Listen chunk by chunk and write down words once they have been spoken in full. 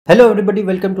Hello everybody,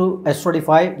 welcome to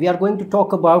AstroEdify. We are going to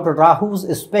talk about Rahu's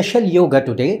special yoga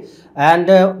today and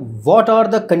what are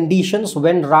the conditions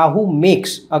when Rahu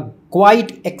makes a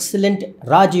quite excellent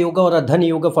Raj Yoga or a Dhan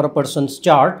Yoga for a person's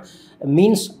chart.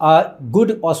 Means a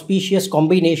good auspicious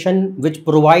combination which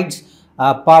provides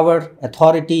power,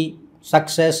 authority,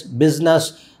 success,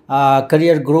 business,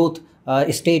 career growth,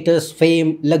 status,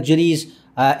 fame, luxuries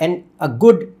and a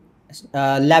good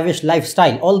lavish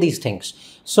lifestyle, all these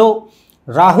things. So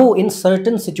Rahu in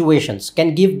certain situations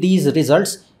can give these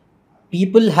results.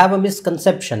 People have a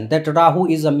misconception that Rahu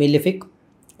is a malefic,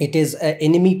 it is an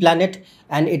enemy planet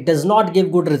and it does not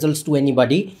give good results to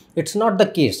anybody. It's not the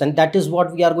case, and that is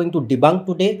what we are going to debunk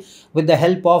today with the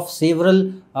help of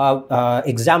several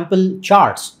example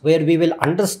charts, where we will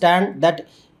understand that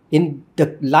in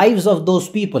the lives of those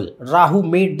people, Rahu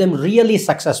made them really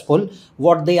successful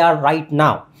what they are right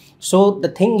now. So the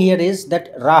thing here is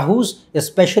that Rahu's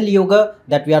special yoga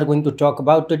that we are going to talk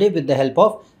about today with the help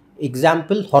of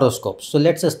example horoscopes. So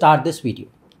let's start this video.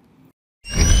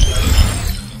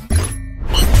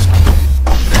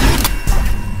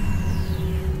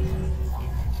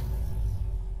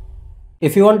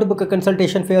 If you want to book a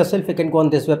consultation for yourself, you can go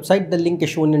on this website. The link is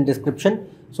shown in description.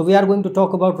 So we are going to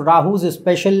talk about Rahu's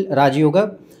special Raj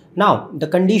Yoga. Now, the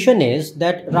condition is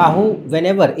that Rahu,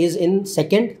 whenever is in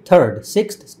 2nd, 3rd,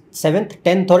 6th, 7th,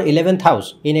 10th or 11th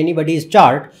house in anybody's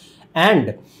chart,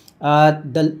 and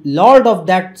the Lord of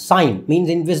that sign, means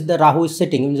in which the Rahu is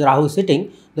sitting,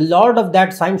 the Lord of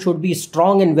that sign should be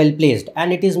strong and well placed,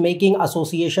 and it is making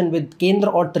association with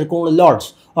Kendra or Trikona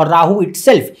Lords, or Rahu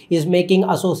itself is making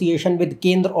association with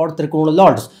Kendra or Trikona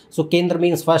Lords. So Kendra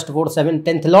means 1st, 4th, 7th,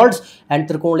 10th Lords, and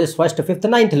Trikona is 1st, 5th,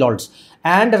 9th Lords,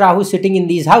 and Rahu is sitting in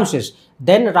these houses.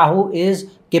 Then Rahu is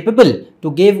capable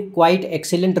to give quite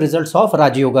excellent results of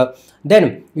Raj Yoga.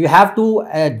 Then you have to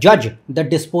judge the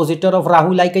dispositor of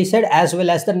Rahu, like I said, as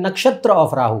well as the nakshatra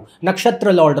of Rahu,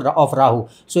 nakshatra lord of Rahu.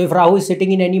 So if Rahu is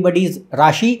sitting in anybody's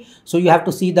Rashi, so you have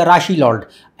to see the Rashi lord,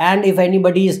 and if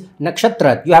anybody is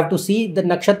nakshatra, you have to see the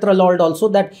nakshatra lord also,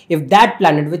 that if that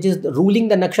planet which is ruling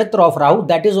the nakshatra of Rahu,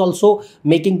 that is also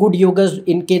making good yogas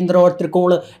in Kendra or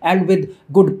Trikona and with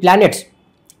good planets,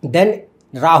 then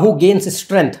Rahu gains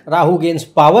strength, Rahu gains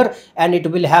power, and it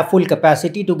will have full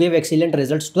capacity to give excellent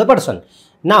results to the person.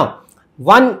 Now,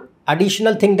 one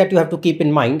additional thing that you have to keep in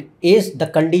mind is the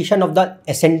condition of the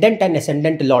ascendant and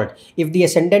ascendant lord. If the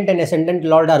ascendant and ascendant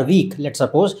lord are weak, let's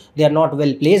suppose they are not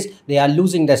well placed, they are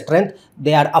losing their strength,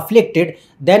 they are afflicted,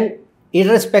 then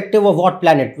irrespective of what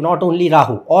planet, not only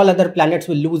Rahu, all other planets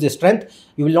will lose strength.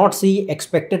 You will not see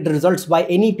expected results by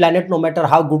any planet, no matter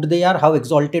how good they are, how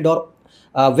exalted or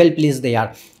well placed they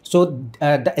are. So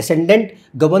the ascendant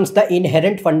governs the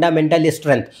inherent fundamental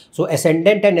strength. So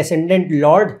ascendant and ascendant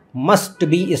lord must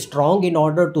be strong in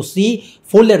order to see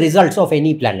full results of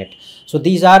any planet. So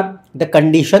these are the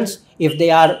conditions. If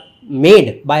they are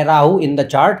made by Rahu in the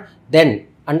chart, then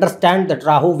understand that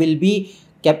Rahu will be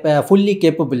fully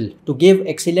capable to give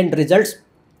excellent results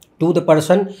to the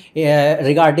person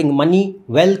regarding money,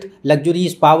 wealth,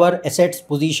 luxuries, power, assets,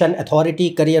 position,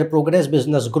 authority, career progress,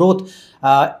 business growth,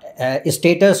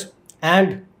 status,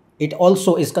 and it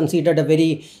also is considered a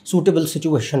very suitable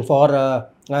situation for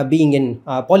being in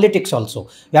politics also.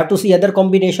 You have to see other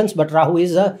combinations, but Rahu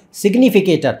is a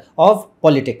significator of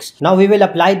politics. Now we will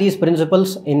apply these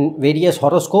principles in various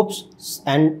horoscopes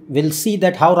and we'll see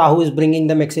that how Rahu is bringing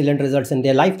them excellent results in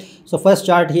their life. So first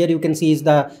chart here you can see is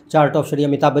the chart of Shri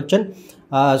Amitabh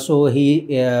Bachchan. So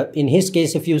he in his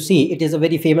case, if you see, it is a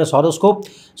very famous horoscope.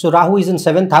 So Rahu is in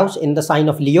 7th house in the sign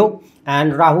of Leo,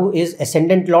 and Rahu is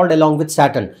ascendant lord along with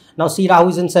Saturn. Now see, Rahu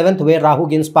is in 7th where Rahu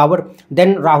gains power.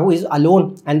 Then Rahu is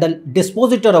alone and the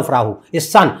dispositor of Rahu is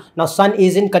Sun. Now Sun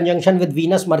is in conjunction with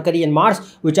Venus, Mercury and Mars,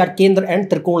 which are Kendra and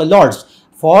Trikona lords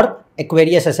for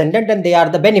Aquarius ascendant, and they are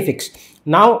the benefics.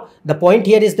 Now the point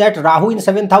here is that Rahu in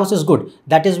 7th house is good.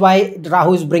 That is why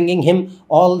Rahu is bringing him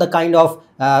all the kind of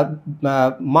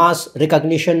mass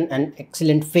recognition and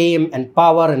excellent fame and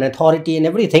power and authority and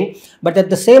everything. But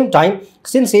at the same time,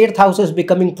 since 8th house is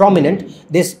becoming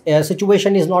prominent, this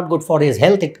situation is not good for his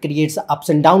health. It creates ups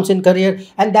and downs in career,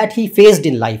 and that he faced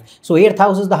in life. So 8th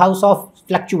house is the house of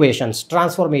fluctuations,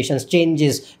 transformations,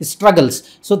 changes,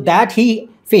 struggles. So that he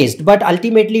faced, but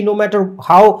ultimately, no matter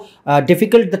how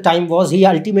difficult the time was, he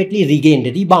ultimately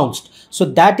rebounded. So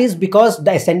that is because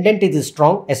the ascendant is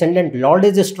strong, ascendant lord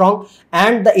is strong,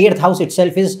 and the 8th house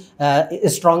itself is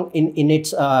strong in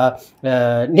its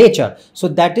nature. So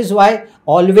that is why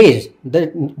always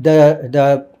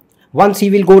the once he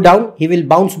will go down, he will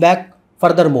bounce back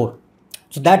furthermore.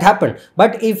 So that happened.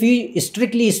 But if we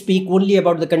strictly speak only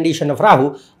about the condition of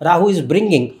Rahu, Rahu is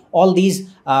bringing all these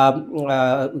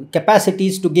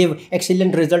capacities to give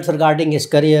excellent results regarding his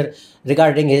career,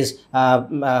 regarding his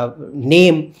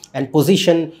name and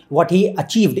position, what he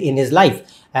achieved in his life.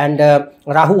 And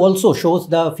Rahu also shows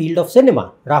the field of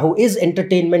cinema. Rahu is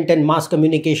entertainment and mass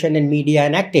communication and media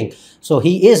and acting. So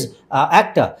he is an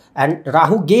actor, and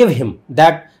Rahu gave him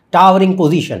that towering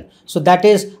position. So that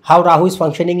is how Rahu is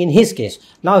functioning in his case.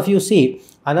 Now if you see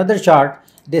another chart,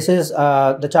 this is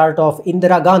the chart of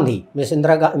Indira Gandhi. Mrs.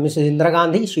 Indira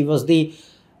Gandhi, she was the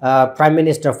Prime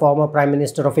Minister, former Prime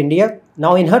Minister of India.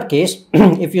 Now in her case,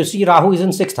 if you see, Rahu is in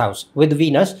 6th house with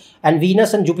Venus, and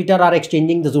Venus and Jupiter are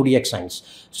exchanging the zodiac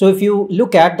signs. So if you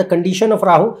look at the condition of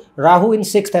Rahu, Rahu in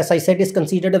 6th, as I said, is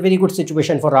considered a very good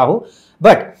situation for Rahu.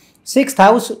 But 6th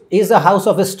house is a house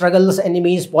of struggles,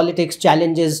 enemies, politics,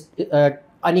 challenges,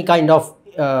 any kind of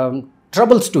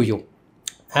troubles to you,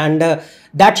 and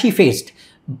that she faced.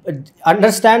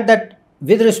 Understand that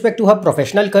with respect to her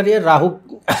professional career, Rahu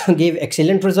gave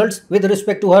excellent results. With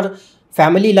respect to her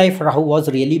family life, Rahu was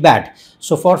really bad.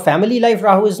 So for family life,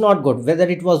 Rahu is not good, whether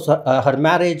it was her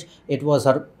marriage, it was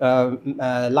her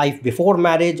life before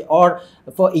marriage, or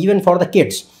even for the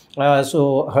kids.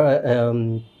 So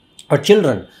her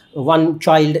children, one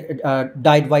child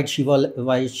died while she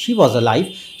was alive,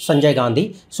 Sanjay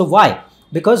Gandhi. So why?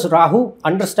 Because Rahu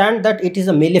understand that it is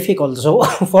a malefic also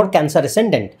for Cancer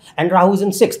ascendant, and Rahu is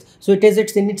in 6th. So it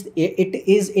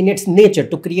is in its nature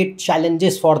to create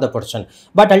challenges for the person.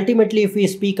 But ultimately, if we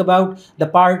speak about the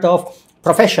part of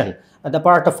profession, the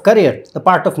part of career, the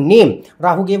part of name,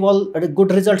 Rahu gave all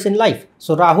good results in life.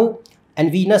 So Rahu and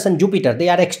Venus and Jupiter, they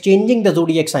are exchanging the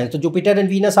zodiac signs. So Jupiter and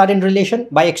Venus are in relation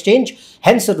by exchange.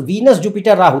 Hence, Venus,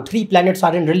 Jupiter, Rahu, 3 planets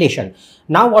are in relation.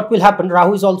 Now what will happen?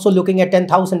 Rahu is also looking at 10th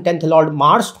house and 10th Lord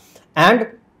Mars, and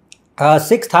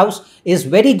 6th house is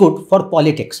very good for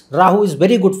politics. Rahu is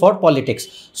very good for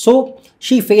politics. So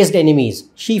she faced enemies,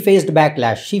 she faced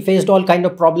backlash, she faced all kind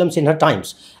of problems in her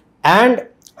times, and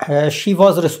she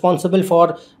was responsible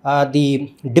for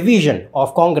the division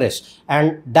of Congress,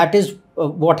 and that is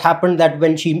what happened, that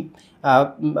when she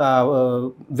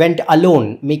went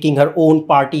alone, making her own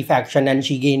party faction, and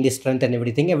she gained strength and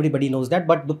everything. Everybody knows that.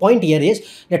 But the point here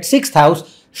is that 6th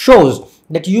house shows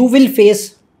that you will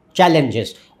face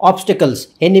challenges, obstacles,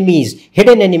 enemies,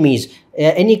 hidden enemies,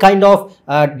 any kind of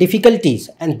difficulties,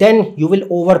 and then you will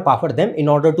overpower them in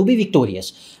order to be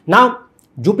victorious. Now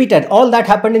Jupiter, all that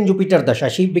happened in Jupiter Dasha.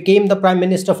 She became the Prime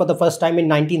Minister for the first time in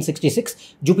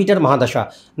 1966, Jupiter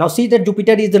Mahadasha. Now see that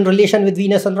Jupiter is in relation with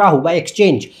Venus and Rahu by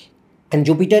exchange. And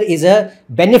Jupiter is a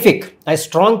benefic, a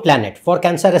strong planet for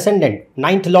Cancer ascendant.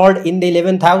 9th Lord in the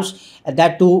 11th house,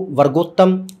 that too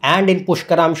Vargottam and in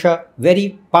Pushkaramsha,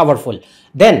 very powerful.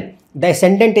 Then the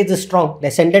ascendant is strong. The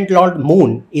ascendant Lord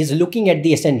Moon is looking at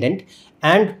the ascendant,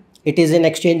 and it is in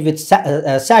exchange with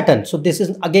Saturn. So this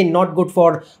is again not good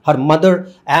for her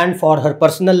mother and for her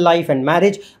personal life and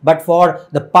marriage, but for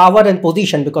the power and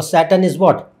position, because Saturn is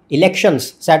what?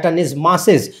 Elections. Saturn is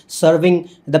masses, serving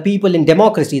the people in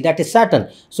democracy. That is Saturn.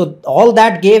 So all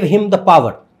that gave him the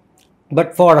power.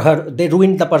 But for her, they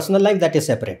ruined the personal life. That is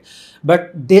separate. But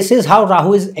this is how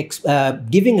Rahu is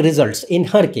giving results in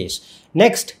her case.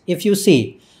 Next, if you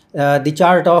see the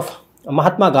chart of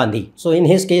Mahatma Gandhi. So in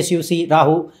his case, you see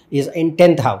Rahu is in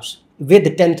 10th house with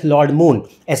 10th Lord Moon.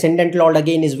 Ascendant Lord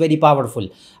again is very powerful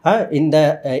in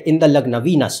the Lagna,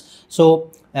 Venus.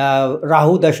 So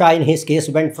Rahu Dasha in his case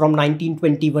went from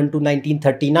 1921 to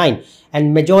 1939,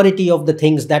 and majority of the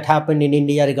things that happened in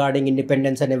India regarding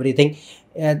independence and everything,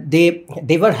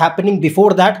 they were happening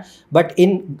before that. But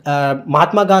in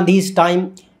Mahatma Gandhi's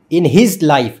time, in his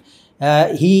life,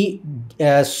 he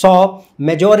saw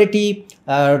majority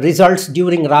results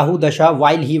during Rahu Dasha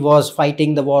while he was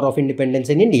fighting the war of independence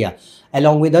in India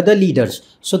along with other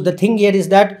leaders. So the thing here is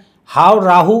that how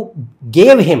Rahu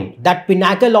gave him that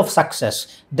pinnacle of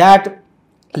success, that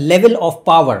level of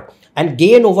power and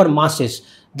gain over masses,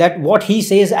 that what he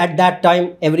says at that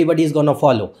time, everybody is going to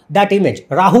follow. That image,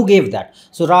 Rahu gave that.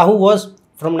 So Rahu was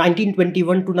from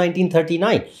 1921 to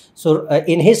 1939. So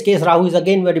in his case, Rahu is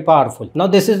again very powerful. Now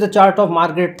this is the chart of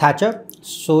Margaret Thatcher.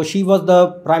 So she was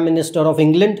the Prime Minister of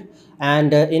England,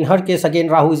 and in her case again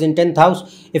Rahu is in 10th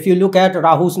house. If you look at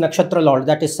Rahu's Nakshatra Lord,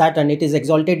 that is Saturn, it is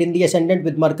exalted in the ascendant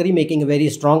with Mercury making a very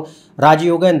strong Raj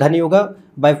Yoga and Dhani Yoga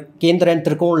by Kendra and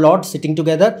Trikona Lord sitting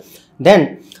together.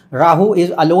 Then Rahu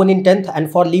is alone in 10th,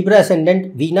 and for Libra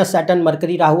ascendant, Venus, Saturn,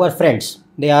 Mercury, Rahu are friends.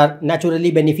 They are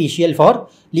naturally beneficial for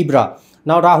Libra.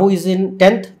 Now Rahu is in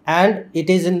 10th and it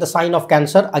is in the sign of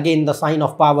Cancer, again the sign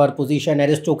of power, position,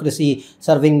 aristocracy,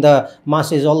 serving the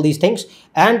masses, all these things.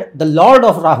 And the lord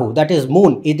of Rahu, that is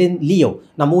moon, is in Leo.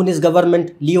 Now moon is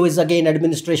government, Leo is again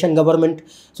administration, government.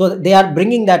 So they are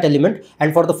bringing that element,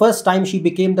 and for the first time she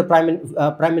became the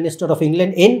prime minister of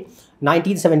England in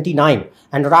 1979,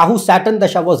 and Rahu Saturn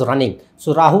Dasha was running.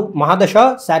 So Rahu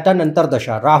Mahadasha, Saturn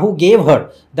Antardasha. Rahu gave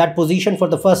her that position for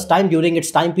the first time during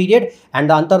its time period, and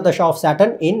the Antardasha of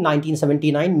Saturn in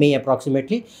 1979, May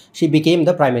approximately, she became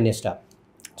the prime minister.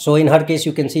 So in her case,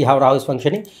 you can see how Rahu is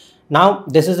functioning. Now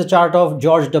this is a chart of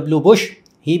George W. Bush.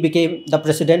 He became the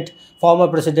president, former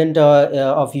president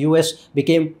of US,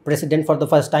 became president for the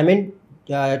first time in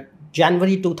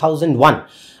January 2001.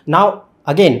 Now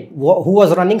again, who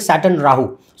was running? Saturn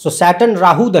Rahu. So Saturn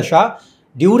Rahu Dasha,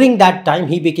 during that time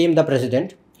he became the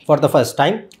president for the first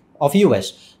time of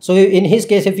US. So in his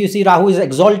case, if you see, Rahu is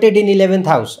exalted in 11th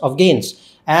house of gains,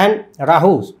 and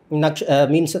Rahu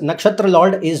means Nakshatra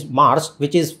Lord is Mars,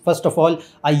 which is first of all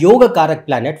a Yoga Karak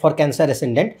planet for Cancer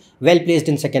ascendant, well placed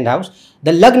in 2nd house.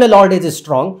 The Lagna Lord is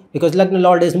strong because Lagna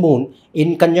Lord is Moon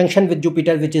in conjunction with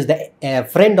Jupiter, which is the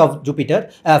friend of Jupiter,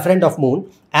 friend of Moon,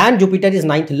 and Jupiter is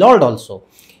 9th Lord also.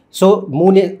 So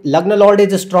Moon is, Lagna Lord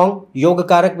is strong, Yoga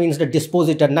Karak means the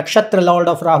dispositor, Nakshatra Lord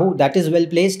of Rahu, that is well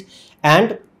placed,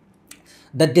 and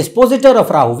the dispositor of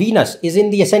Rahu, Venus, is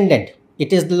in the ascendant.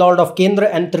 It is the lord of Kendra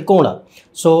and Trikona.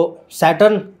 So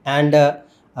Saturn and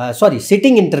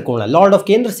sitting in Trikona, lord of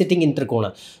Kendra sitting in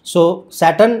Trikona. So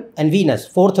Saturn and Venus,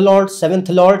 4th lord, 7th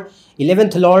lord,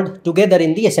 11th lord together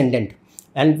in the ascendant,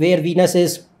 and where Venus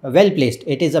is well placed,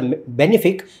 it is a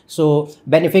benefic. So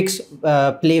benefics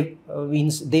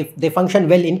means they function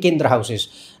well in Kendra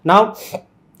houses. Now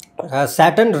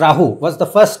Saturn Rahu was the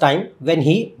first time when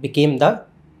he became the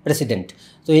president.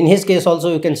 So in his case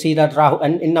also you can see that Rahu,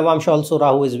 and in Navamsha also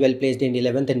Rahu is well placed in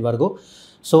 11th in Virgo.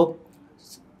 So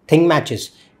thing matches.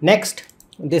 Next,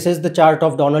 this is the chart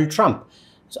of Donald Trump.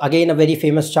 So again a very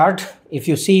famous chart. If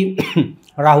you see,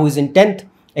 Rahu is in 10th,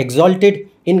 exalted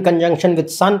in conjunction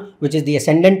with Sun, which is the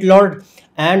ascendant lord,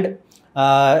 and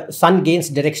Sun gains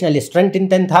directional strength in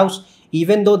 10th house.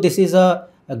 Even though this is a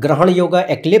Grahana Yoga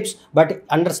eclipse, but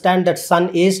understand that Sun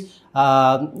is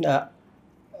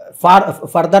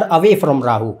further away from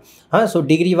Rahu. So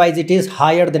degree wise it is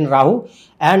higher than Rahu,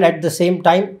 and at the same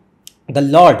time the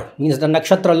Lord, means the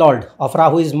Nakshatra Lord of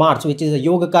Rahu, is Mars, which is a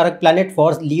Yoga Karak planet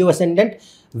for Leo ascendant,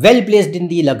 well placed in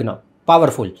the Lagna,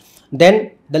 powerful.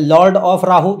 Then the Lord of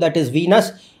Rahu, that is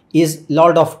Venus, is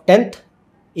Lord of 10th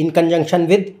in conjunction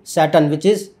with Saturn, which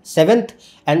is 7th,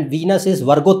 and Venus is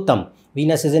Vargottam.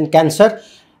 Venus is in Cancer.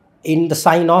 In the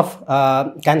sign of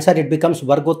Cancer, it becomes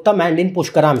Vargottam, and in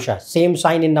Pushkaramsha, same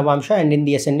sign in Navamsha, and in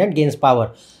the ascendant gains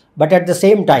power. But at the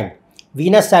same time,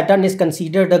 Venus Saturn is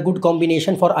considered a good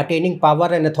combination for attaining power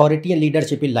and authority and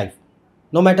leadership in life,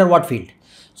 no matter what field.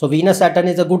 So Venus Saturn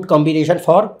is a good combination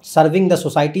for serving the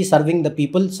society, serving the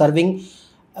people, serving.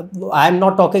 I am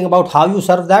not talking about how you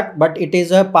serve that, but it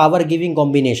is a power giving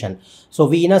combination. So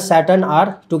Venus Saturn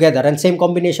are together, and same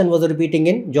combination was repeating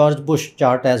in George Bush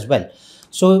chart as well.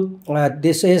 So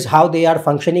this is how they are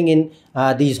functioning in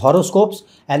these horoscopes,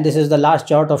 and this is the last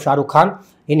chart of Shah Rukh Khan.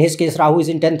 In his case, Rahu is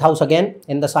in 10th house again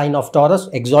in the sign of Taurus,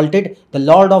 exalted. The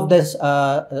lord of this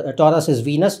Taurus is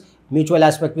Venus, mutual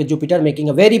aspect with Jupiter, making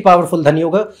a very powerful Dhan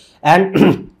Yoga,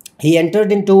 and he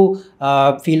entered into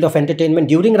field of entertainment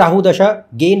during Rahu Dasha,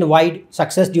 gained wide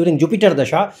success during Jupiter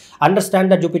Dasha.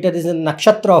 Understand that Jupiter is in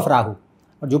Nakshatra of Rahu.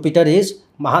 Jupiter is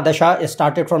Mahadasha,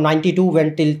 started from 92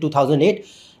 went till 2008.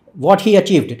 What he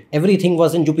achieved, everything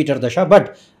was in Jupiter Dasha,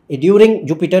 but during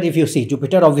Jupiter, if you see,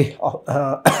 Jupiter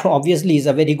obviously is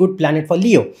a very good planet for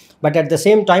Leo, but at the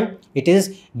same time it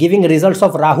is giving results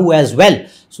of Rahu as well.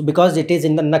 So because it is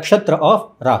in the nakshatra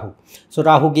of Rahu, so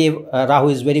Rahu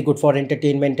is very good for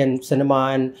entertainment and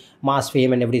cinema and mass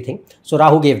fame and everything. So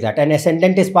Rahu gave that, and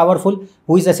ascendant is powerful.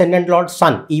 Who is ascendant lord?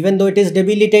 Sun. Even though it is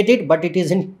debilitated, but it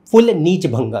is in full Neech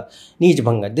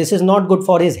Bhanga. This is not good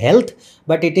for his health,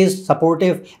 but it is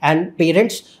supportive and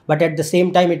parents, but at the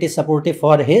same time it is supportive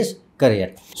for his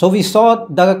career. So we saw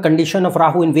the condition of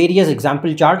Rahu in various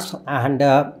example charts, and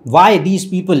why these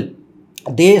people,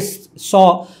 they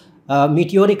saw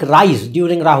meteoric rise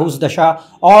during Rahu's Dasha,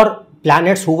 or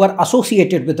planets who were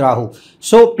associated with Rahu.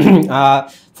 So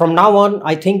from now on,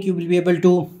 I think you will be able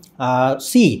to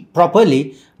see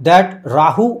properly that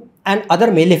Rahu and other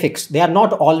malefics, they are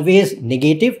not always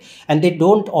negative, and they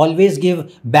don't always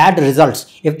give bad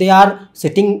results. If they are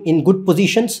sitting in good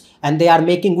positions and they are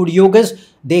making good yogas,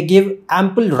 they give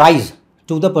ample rise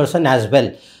to the person as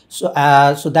well.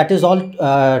 So that is all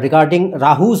regarding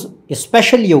Rahu's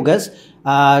special yogas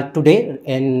today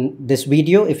in this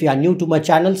video. If you are new to my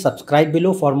channel, subscribe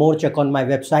below. For more, check on my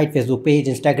website, Facebook page,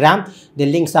 Instagram. The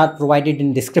links are provided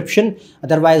in description.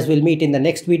 Otherwise, we'll meet in the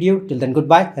next video. Till then,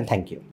 goodbye and thank you.